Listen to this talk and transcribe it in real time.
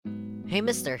Hey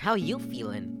mister, how you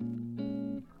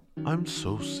feeling? I'm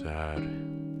so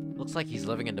sad. Looks like he's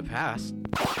living in the past.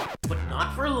 But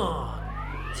not for long.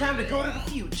 Time to go to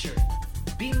the future.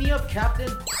 Beat me up,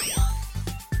 Captain.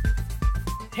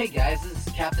 Hey guys, this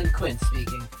is Captain Quinn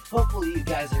speaking. Hopefully you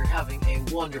guys are having a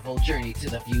wonderful journey to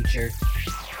the future.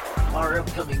 Our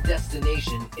upcoming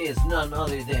destination is none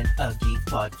other than a geek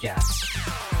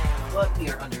podcast. But we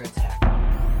are under attack.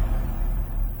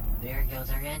 There goes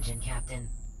our engine, Captain.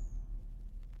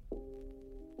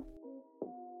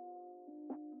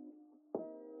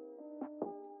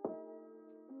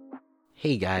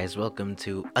 Hey guys, welcome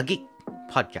to a geek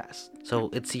podcast.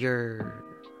 So it's your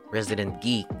resident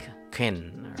geek,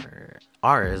 Ken, or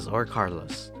ours, or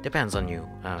Carlos. Depends on you.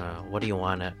 What do you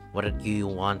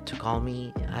want to call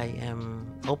me? I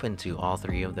am open to all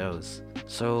three of those.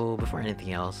 So before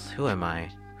anything else, who am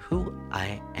I? Who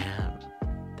I am?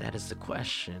 That is the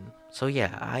question. So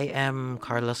yeah, I am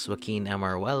Carlos Joaquin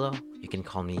Amaruelo. You can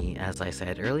call me, as I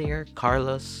said earlier,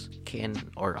 Carlos, Ken,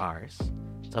 or ours.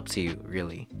 It's up to you,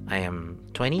 really. I am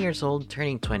 20 years old,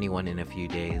 turning 21 in a few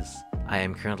days. I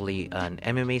am currently an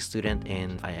MMA student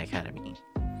in Phi Academy.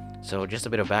 So just a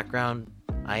bit of background.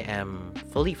 I am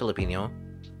fully Filipino.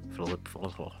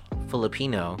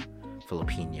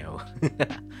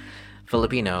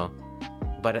 Filipino.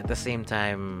 But at the same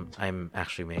time, I'm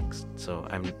actually mixed. So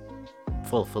I'm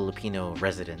full Filipino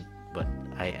resident, but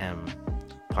I am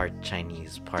part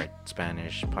Chinese, part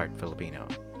Spanish, part Filipino.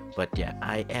 But yeah,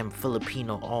 I am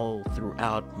Filipino all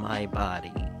throughout my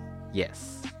body.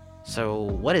 Yes. So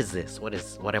what is this?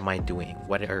 What am I doing?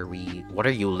 What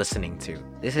are you listening to?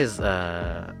 This is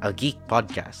a geek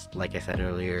podcast. Like I said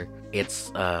earlier,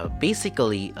 it's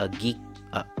basically a geek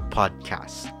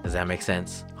podcast. Does that make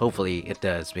sense? Hopefully it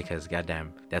does, because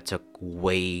goddamn, that took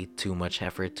way too much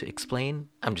effort to explain.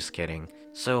 I'm just kidding.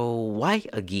 So why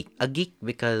a geek? A geek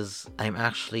because I'm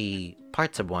actually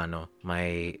part Cebuano.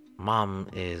 My mom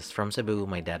is from Cebu,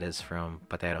 my dad is from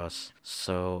Pateros.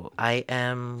 So I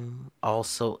am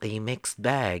also a mixed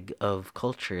bag of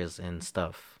cultures and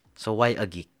stuff. So why a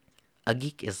geek? A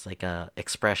geek is like a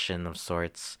expression of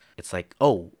sorts. It's like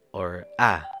oh, or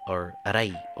ah, or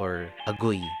aray, or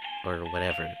agoy, or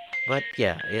whatever. But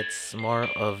yeah, it's more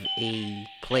of a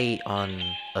play on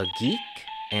a geek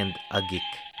and a geek,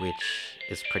 which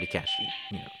is pretty catchy.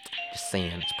 Just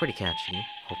saying, it's pretty catchy.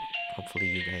 Hopefully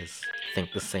you guys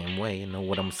think the same way, you know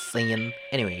what I'm saying?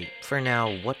 Anyway, for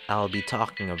now, what I'll be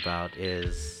talking about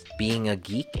is being a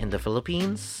geek in the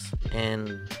Philippines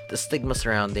and the stigma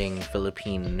surrounding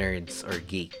Philippine nerds or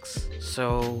geeks.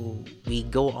 So we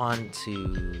go on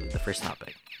to the first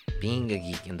topic, being a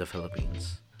geek in the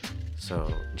Philippines.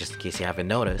 So just in case you haven't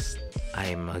noticed,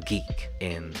 I'm a geek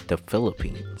in the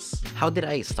Philippines. How did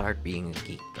I start being a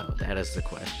geek though? That is the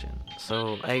question.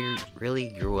 So I really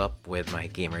grew up with my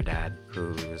gamer dad,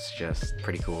 who's just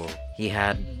pretty cool. He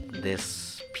had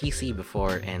this PC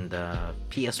before and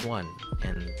PS1,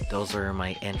 and those were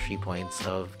my entry points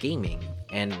of gaming.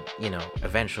 And,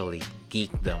 eventually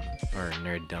geekdom, or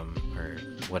nerddom, or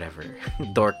whatever.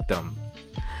 Dorkdom.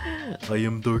 I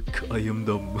am dork, I am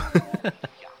dumb.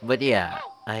 But yeah,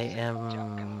 I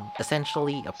am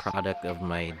essentially a product of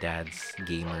my dad's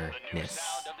gamerness.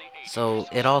 So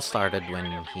it all started when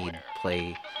he'd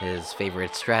play his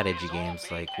favorite strategy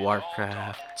games like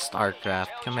Warcraft, Starcraft,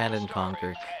 Command and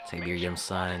Conquer, Siberian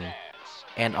Sun,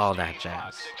 and all that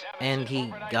jazz. And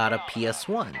he got a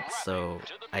PS1, so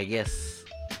I guess,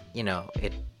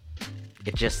 it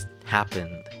just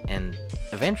happened. And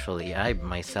eventually I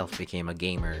myself became a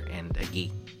gamer and a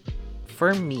geek.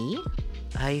 For me,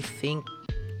 I think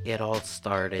it all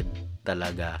started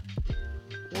talaga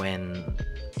when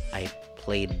I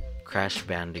played Crash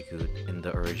Bandicoot in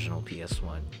the original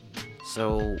PS1.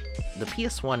 So the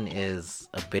PS1 is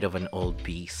a bit of an old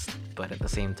beast, but at the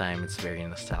same time it's very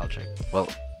nostalgic. Well,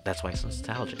 that's why it's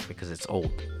nostalgic, because it's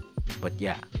old. But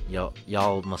yeah,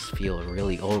 y'all must feel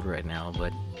really old right now,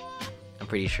 but I'm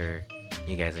pretty sure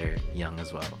you guys are young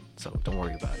as well, so don't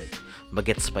worry about it.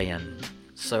 Bagets pa yan.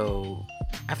 So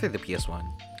after the PS1,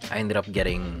 I ended up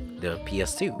getting the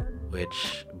PS2,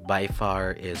 which by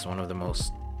far is one of the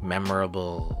most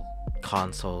memorable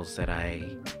consoles that I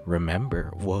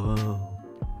remember. Whoa.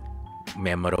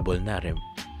 Memorable na rin.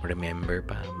 Remember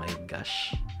pa, my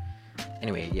gosh.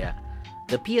 Anyway, yeah.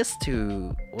 The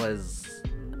PS2 was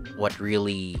what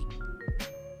really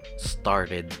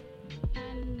started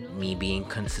me being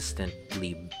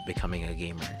consistently becoming a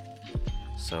gamer.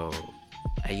 So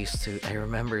I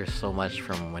remember so much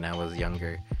from when I was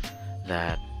younger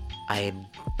that I'd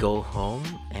go home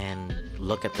and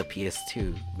look at the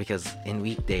PS2, because in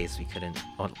weekdays we couldn't,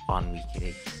 on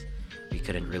weekdays we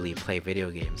couldn't really play video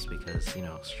games because, you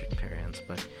know, strict parents,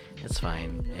 but it's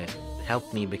fine. It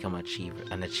helped me become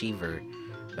an achiever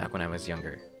back when I was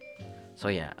younger. So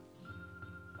yeah,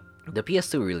 the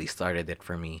PS2 really started it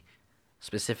for me.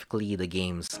 Specifically the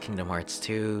games Kingdom Hearts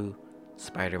 2,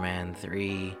 Spider-Man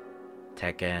 3,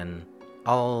 Tekken,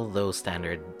 all those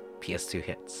standard PS2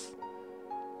 hits.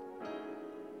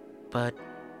 But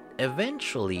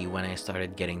eventually, when I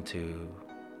started getting to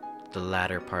the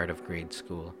latter part of grade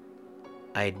school,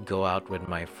 I'd go out with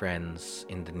my friends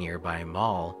in the nearby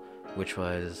mall, which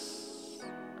was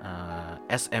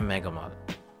SM Mega Mall,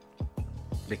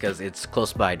 because it's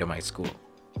close by to my school.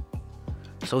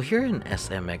 So here in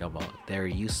SM Mega Mall, there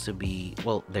used to be,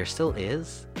 well, there still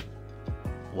is,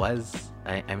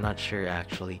 I'm not sure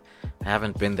actually. I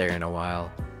haven't been there in a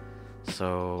while.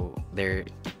 So there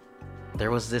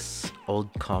was this old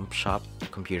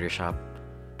computer shop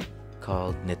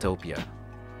called Nitopia.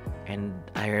 And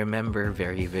I remember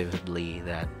very vividly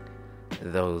that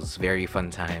those very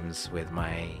fun times with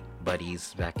my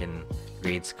buddies back in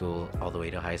grade school all the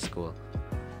way to high school,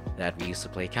 that we used to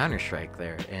play Counter-Strike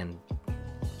there. And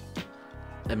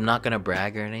I'm not gonna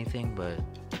brag or anything, but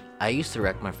I used to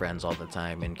wreck my friends all the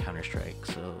time in Counter-Strike,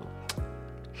 so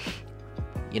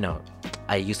you know,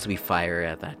 I used to be fire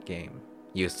at that game.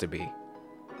 Used to be.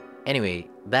 Anyway,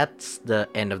 that's the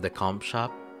end of the comp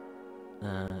shop.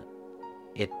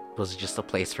 It was just a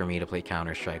place for me to play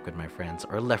Counter-Strike with my friends,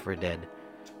 or Left 4 Dead,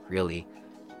 really.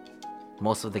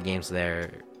 Most of the games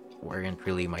there weren't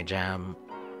really my jam,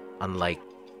 unlike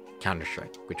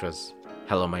Counter-Strike, which was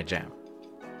hella my jam.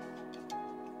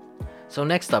 So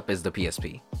next up is the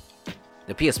PSP.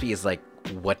 The PSP is like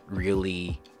what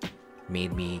really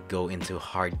made me go into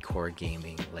hardcore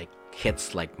gaming, like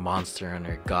hits like Monster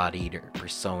Hunter, God Eater,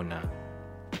 Persona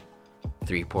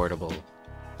 3 Portable.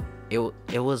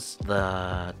 It was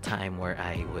the time where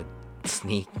I would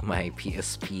sneak my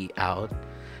PSP out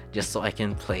just so I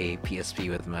can play PSP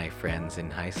with my friends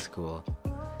in high school.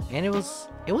 And it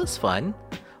was fun,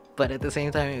 but at the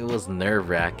same time it was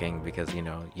nerve-wracking because, you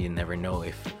know, you never know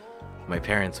if my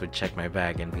parents would check my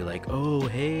bag and be like, "Oh,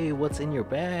 hey, what's in your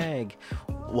bag?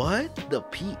 What? The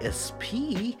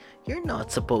PSP? You're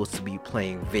not supposed to be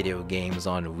playing video games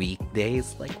on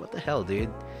weekdays. Like, what the hell, dude?"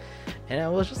 And I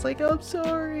was just like, I'm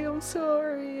sorry,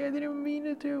 I didn't mean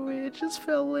to do it, it just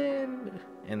fell in.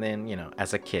 And then, you know,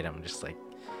 as a kid, I'm just like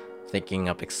thinking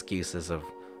up excuses of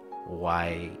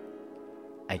why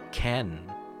I can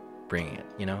bring it,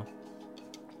 you know?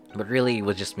 But really, it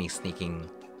was just me sneaking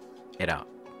it out.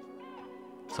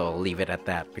 So I'll leave it at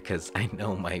that because I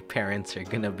know my parents are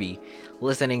gonna be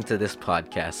listening to this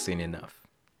podcast soon enough.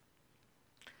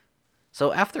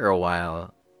 So after a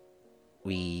while,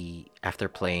 after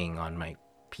playing on my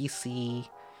PC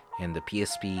and the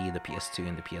PSP, the PS2,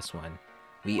 and the PS1,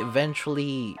 we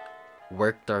eventually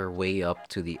worked our way up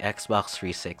to the Xbox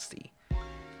 360.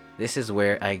 This is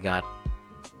where I got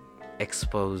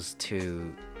exposed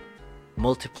to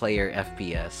multiplayer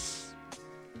FPS,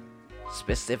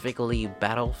 specifically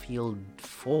Battlefield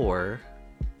 4,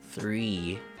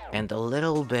 3, and a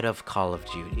little bit of Call of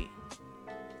Duty.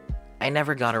 I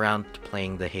never got around to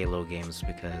playing the Halo games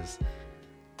because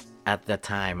at the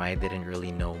time I didn't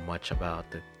really know much about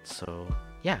it, so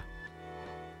yeah.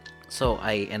 So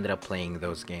I ended up playing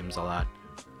those games a lot.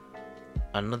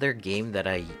 Another game that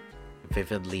I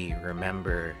vividly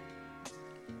remember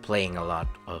playing a lot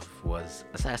of was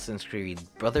Assassin's Creed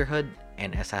Brotherhood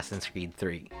and Assassin's Creed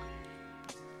 3.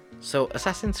 So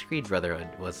Assassin's Creed Brotherhood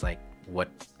was like what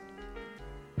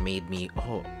made me,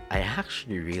 I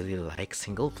actually really like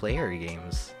single player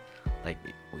games. Like,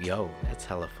 yo, that's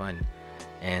hella fun.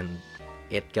 And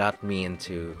it got me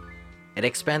into, it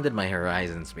expanded my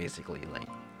horizons basically. Like,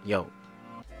 yo,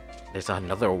 there's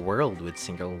another world with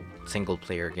single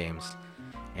player games.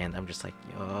 And I'm just like,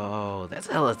 yo, that's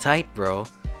hella tight, bro.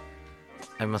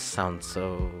 I must sound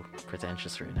so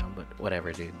pretentious right now, but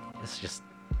whatever, dude. It's just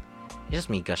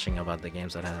me gushing about the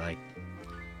games that I like.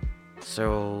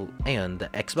 So, and the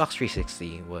Xbox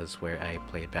 360 was where I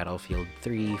played Battlefield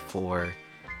 3, 4,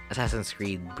 Assassin's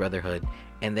Creed Brotherhood,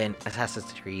 and then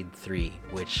Assassin's Creed 3,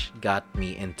 which got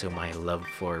me into my love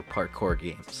for parkour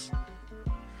games.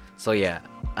 So yeah,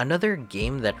 another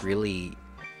game that really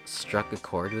struck a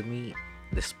chord with me,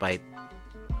 despite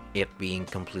it being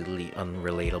completely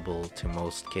unrelatable to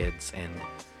most kids and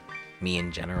me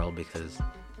in general, because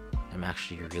I'm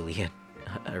actually really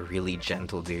a really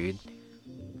gentle dude,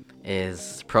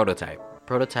 is Prototype.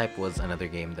 Prototype was another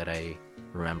game that I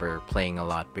remember playing a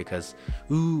lot because,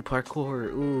 ooh, parkour,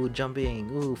 ooh,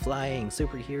 jumping, ooh, flying,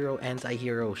 superhero,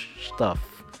 anti-hero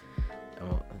stuff.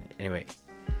 Anyway,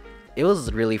 it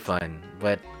was really fun.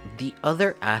 But the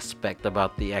other aspect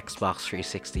about the Xbox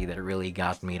 360 that really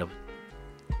got me to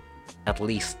at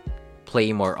least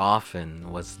play more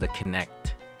often was the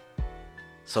Kinect.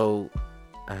 So,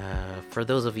 for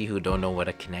those of you who don't know what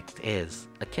a Kinect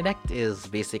is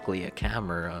basically a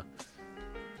camera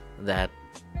that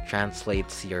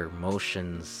translates your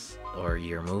motions or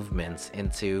your movements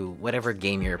into whatever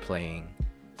game you're playing.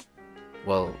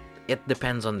 Well, it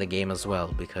depends on the game as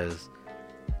well, because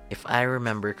if I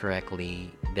remember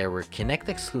correctly, there were Kinect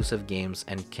exclusive games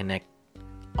and Kinect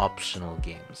optional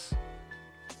games.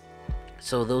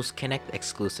 So those Kinect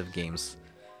exclusive games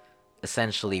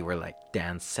essentially were like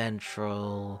Dance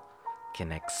Central,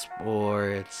 Kinect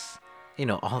Sports,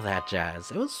 all that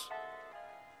jazz. It was,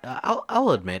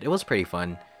 I'll admit, it was pretty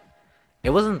fun.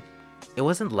 It wasn't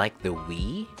like the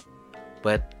Wii,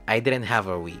 but I didn't have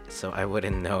a Wii, so I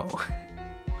wouldn't know.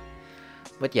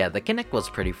 But yeah, the Kinect was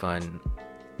pretty fun,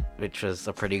 which was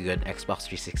a pretty good Xbox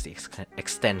 360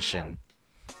 extension.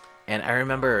 And I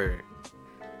remember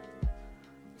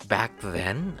back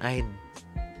then, I'd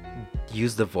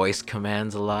use the voice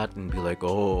commands a lot and be like,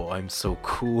 oh, I'm so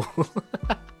cool.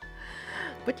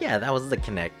 But yeah, that was the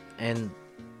Kinect. And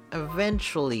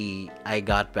eventually, I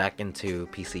got back into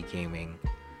PC gaming.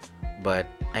 But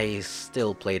I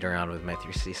still played around with my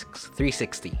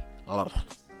 360. Oh,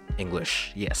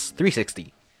 English. Yes,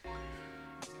 360.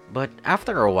 But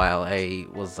after a while, I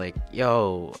was like,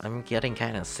 yo, I'm getting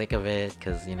kind of sick of it,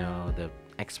 because, the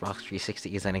Xbox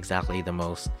 360 isn't exactly the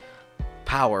most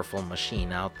powerful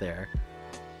machine out there.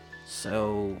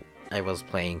 So I was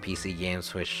playing PC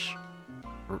games, which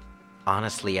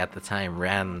honestly at the time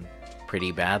ran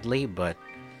pretty badly, but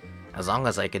as long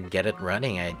as I could get it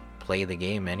running, I'd play the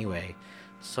game anyway.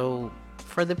 So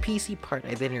for the PC part,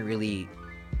 I didn't really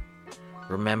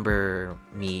remember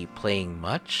me playing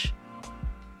much,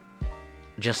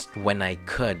 just when I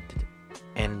could.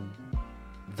 And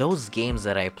those games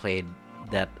that I played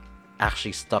that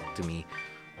actually stuck to me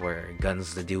were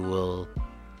Guns the Duel,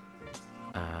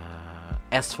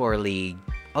 S4 League,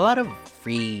 a lot of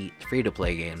free to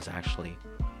play games actually.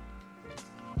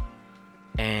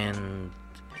 And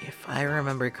if I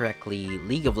remember correctly,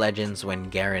 League of Legends when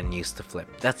Garen used to flip.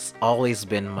 That's always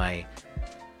been my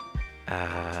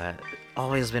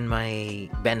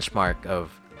benchmark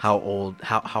of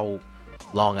how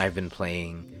long I've been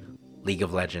playing League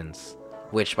of Legends,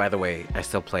 which by the way I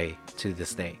still play to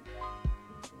this day.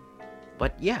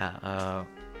 But yeah,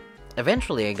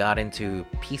 eventually I got into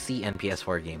PC and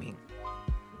PS4 gaming.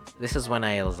 This is when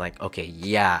I was like, okay,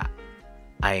 yeah,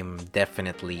 I'm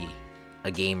definitely a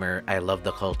gamer. I love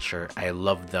the culture. I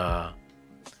love the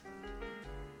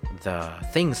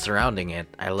things surrounding it.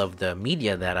 I love the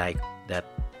media that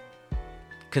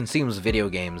consumes video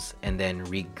games and then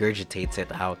regurgitates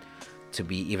it out to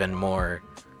be even more,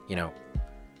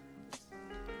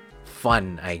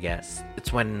 fun, I guess.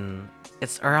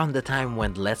 It's around the time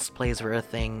when Let's Plays were a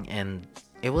thing, and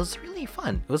it was really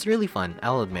fun. It was really fun,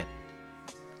 I'll admit.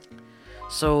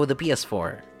 So the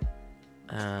PS4,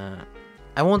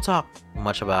 I won't talk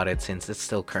much about it since it's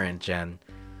still current gen.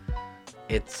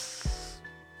 It's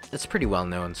pretty well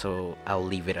known, so I'll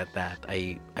leave it at that.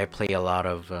 I play a lot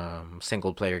of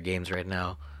single player games right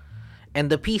now. And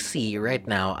the PC right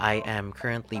now, I am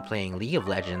currently playing League of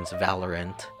Legends,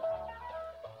 Valorant,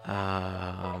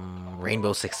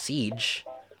 Rainbow Six Siege.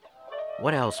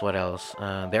 What else?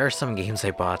 There are some games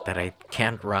I bought that I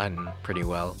can't run pretty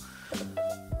well.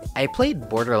 I played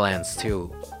Borderlands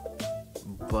 2,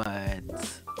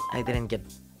 but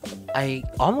I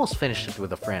almost finished it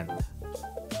with a friend.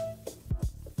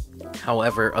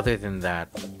 However, other than that,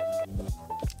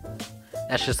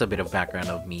 that's just a bit of background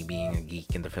of me being a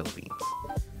geek in the Philippines.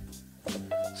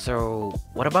 So,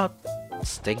 what about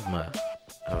stigma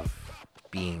of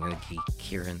being a geek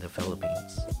here in the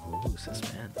Philippines? Ooh,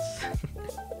 suspense.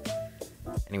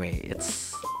 Anyway,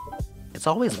 it's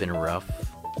always been rough,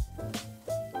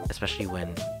 especially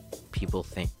when people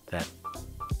think that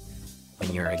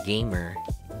when you're a gamer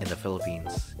in the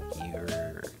Philippines,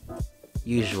 you're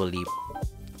usually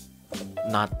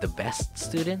not the best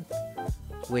student,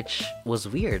 which was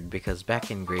weird because back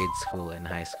in grade school and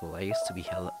high school, I used to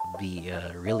be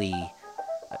a really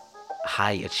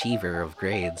high achiever of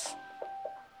grades.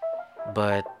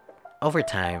 But over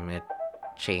time, it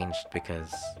changed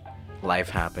because life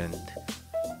happened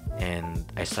and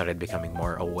I started becoming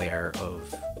more aware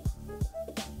of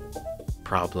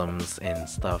problems and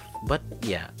stuff. But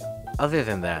yeah, other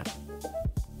than that,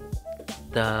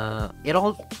 it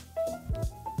all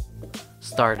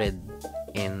started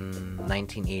in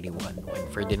 1981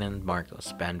 when Ferdinand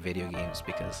Marcos banned video games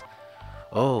because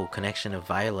Oh, connection of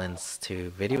violence to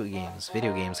video games.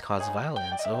 Video games cause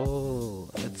violence. Oh,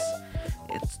 it's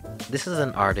this is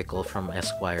an article from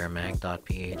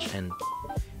esquiremag.ph, and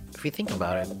if you think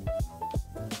about it,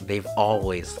 they've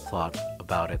always thought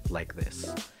about it like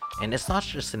this. And it's not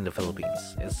just in the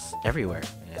Philippines, it's everywhere.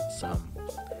 It's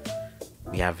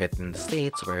we have it in the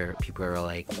States where people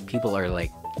are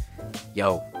like,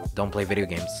 yo, don't play video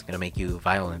games, it's gonna make you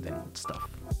violent and stuff.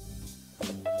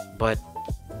 But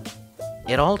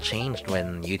it all changed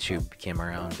when YouTube came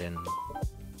around and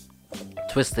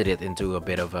twisted it into a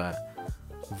bit of a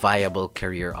viable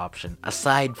career option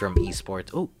aside from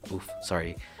esports.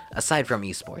 Aside from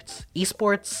esports.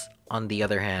 Esports, on the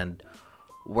other hand,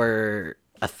 were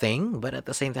a thing, but at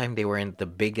the same time, they weren't the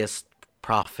biggest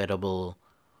profitable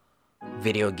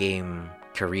video game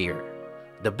career.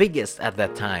 The biggest at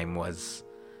that time was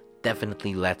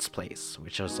definitely Let's Plays,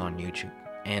 which was on YouTube,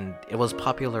 and it was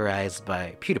popularized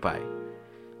by PewDiePie.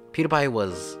 PewDiePie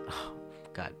was,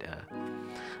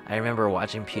 I remember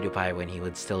watching PewDiePie when he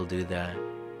would still do the,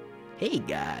 hey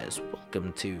guys,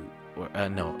 welcome to,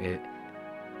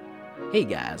 hey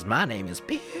guys, my name is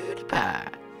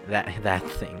PewDiePie. That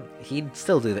thing. He'd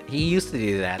still do that. He used to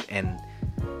do that, and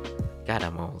God,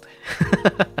 I'm old.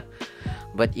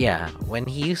 But yeah, when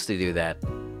he used to do that,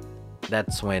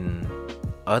 that's when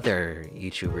other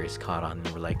YouTubers caught on and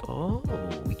were like, oh,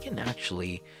 we can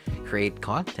actually create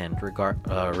content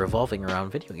revolving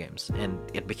around video games. And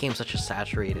it became such a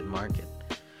saturated market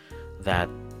that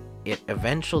it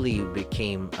eventually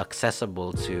became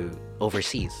accessible to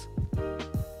overseas.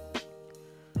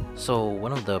 So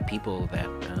one of the people that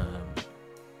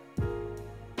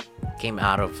came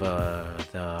out of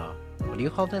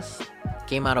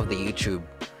came out of the YouTube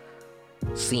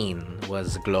scene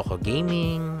was Gloco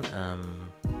Gaming,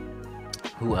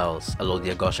 who else?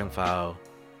 Alodia Goshengfao,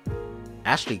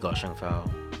 Ashley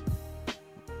Goshengfao,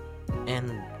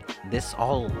 and this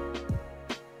all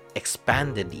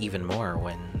expanded even more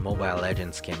when Mobile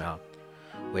Legends came out,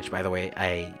 which, by the way,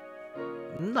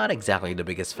 I'm not exactly the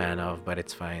biggest fan of, but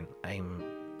it's fine. I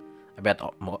bet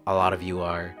a lot of you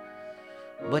are.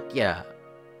 But yeah,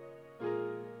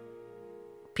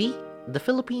 the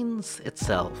Philippines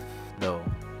itself, though,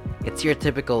 it's your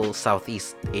typical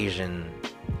Southeast Asian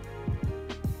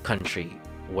country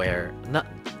where, not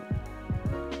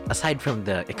aside from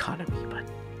the economy, but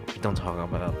we don't talk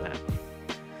about that.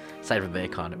 Aside from the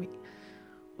economy,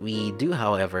 we do,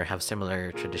 however, have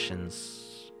similar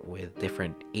traditions with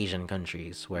different Asian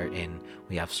countries, wherein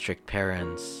we have strict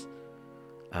parents.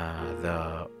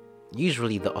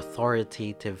 Usually the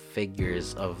authoritative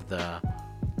figures of the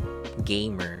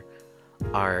gamer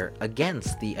are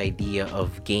against the idea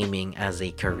of gaming as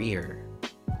a career,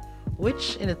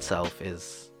 which in itself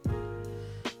is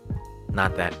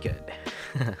not that good.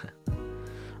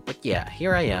 But yeah,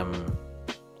 here I am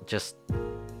just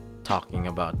talking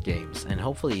about games, and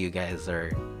hopefully you guys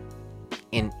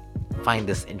find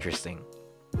this interesting.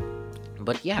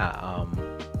 But yeah,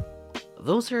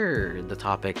 those are the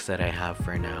topics that I have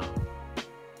for now.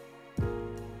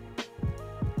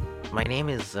 My name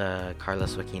is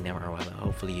Carlos Joaquin Marwala.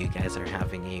 Hopefully you guys are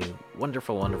having a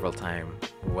wonderful, wonderful time,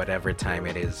 whatever time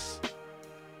it is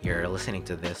you're listening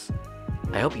to this.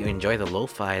 I hope you enjoy the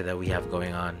lo-fi that we have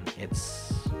going on.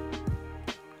 It's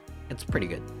pretty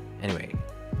good. Anyway,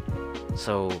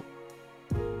 so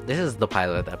this is the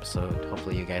pilot episode.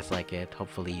 Hopefully you guys like it.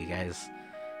 Hopefully you guys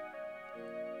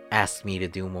ask me to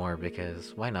do more,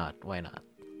 because why not?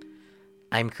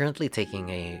 I'm currently taking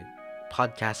a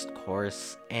podcast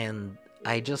course, and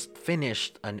I just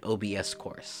finished an OBS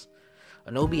course.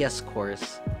 An OBS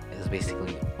course is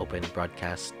basically open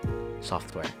broadcast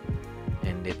software,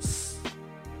 and it's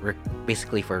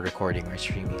basically for recording or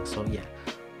streaming. So yeah,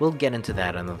 we'll get into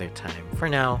that another time. For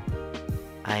now,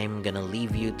 I'm gonna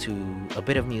leave you to a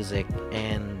bit of music,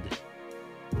 and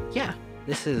yeah,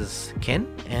 this is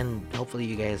Ken, and hopefully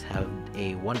you guys have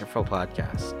a wonderful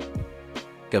podcast.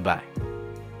 Goodbye.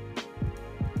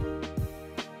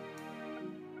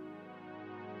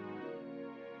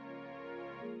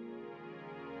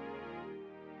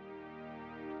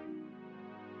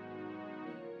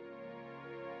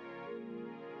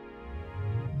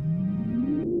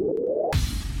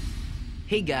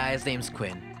 Hey guys, name's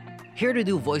Quinn. Here to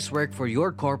do voice work for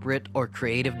your corporate or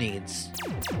creative needs.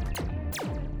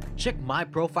 Check my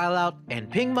profile out and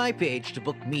ping my page to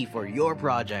book me for your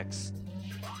projects.